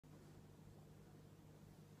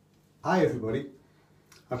Hi everybody,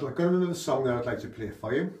 I've got another song that I'd like to play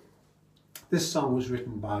for you. This song was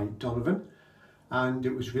written by Donovan and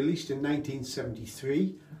it was released in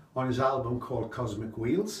 1973 on his album called Cosmic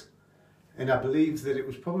Wheels, and I believe that it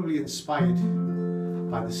was probably inspired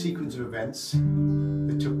by the sequence of events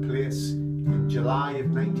that took place in July of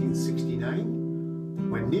 1969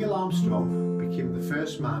 when Neil Armstrong became the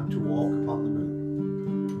first man to walk upon the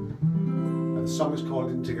moon. And the song is called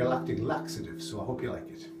Intergalactic Laxative, so I hope you like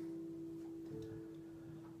it.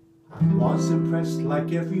 I was impressed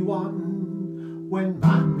like everyone when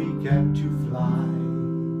man began to fly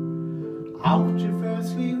out of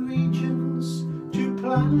earthly regions to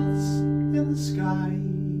planets in the sky.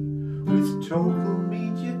 With total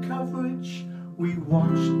media coverage we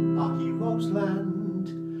watched our heroes land,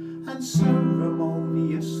 and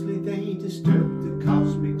ceremoniously they disturbed the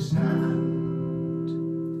cosmic sand.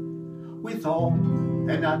 With awe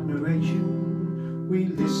and admiration we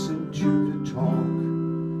listened to the talk.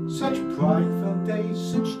 Such prideful days,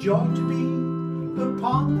 such joy to be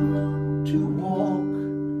upon the moon to walk.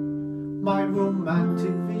 My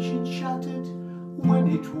romantic vision shattered when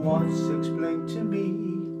it was explained to me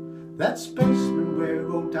that spacemen wear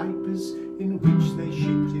old diapers in which they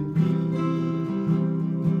shit in pee.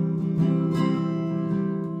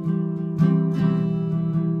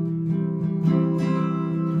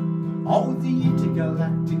 Oh, the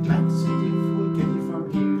intergalactic laxative will get you from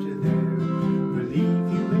here to there, relieve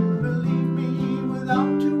you and relieve me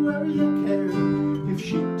without to worry or care. If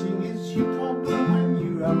shitting is your problem when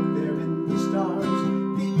you're out there in the stars,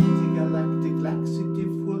 the intergalactic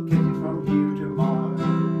laxative will get you from here to Mars.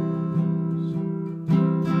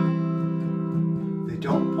 They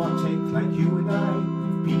don't partake like you and I,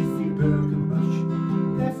 beefy burger mush.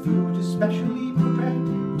 Their food is specially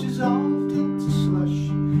prepared, dissolved into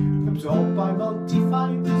slush, absorbed by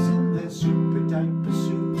multi-fibers in their super diaper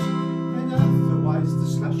suit, and otherwise the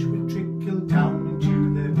slush would trickle down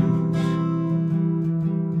into their boots.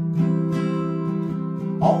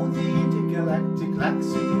 Oh, the intergalactic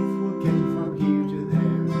laxative will get you from here to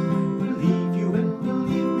there, relieve you and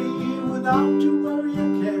relieve me without to worry or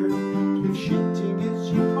care. If shitting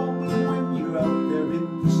is your problem when you're out there in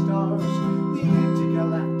the stars, the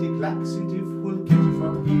intergalactic laxative will get you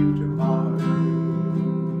from here to Mars.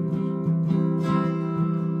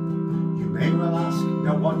 You may well ask,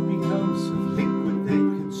 now what becomes of liquid they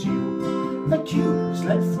consume? A tube is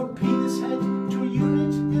led from penis head to a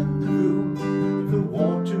unit in the room. The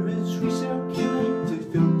water is recirculated,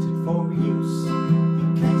 filtered for use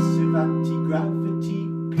in case of anti-gravity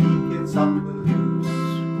P gets on the loose.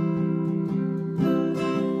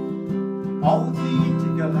 Oh, the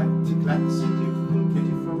intergalactic laxative will get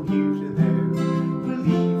you from here to there,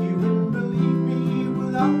 relieve you and relieve me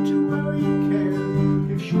without to worry or care.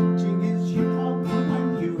 If shooting is your problem when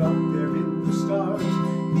you're out there in the stars,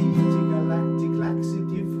 the intergalactic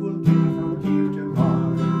laxative will get you from here to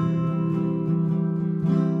Mars.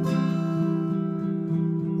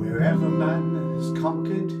 Wherever man has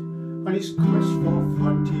conquered on his quest for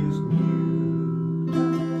frontiers new,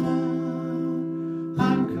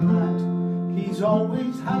 I'm glad he's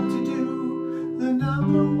always had to do the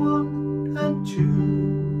number 1 and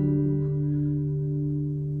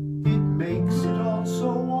 2. It makes it all so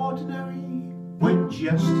ordinary when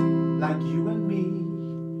just like you and me,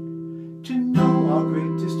 to know our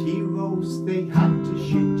greatest heroes they had to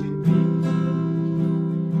shit in pee.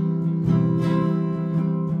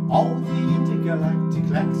 Oh, the intergalactic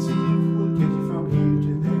laxative will get you from here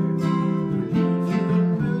to there, relieve you and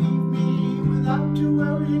relieve me without to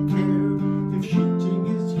worry or care. If shitting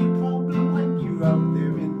is your problem when you're out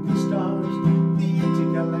there in the stars, the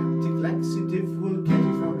intergalactic laxative will get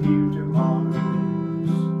you from here to Mars.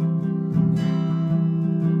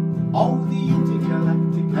 Oh, the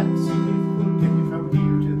intergalactic laxative will get you from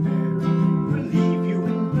here to there, relieve you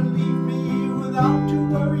and relieve me without to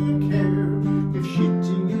worry or care. If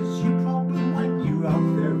shitting is your problem when you're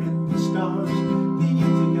out there in the stars, the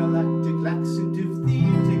intergalactic laxative, the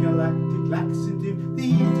intergalactic laxative,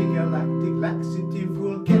 the intergalactic laxative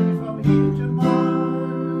will get you from here to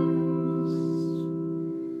Mars.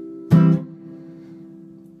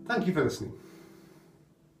 Thank you for listening.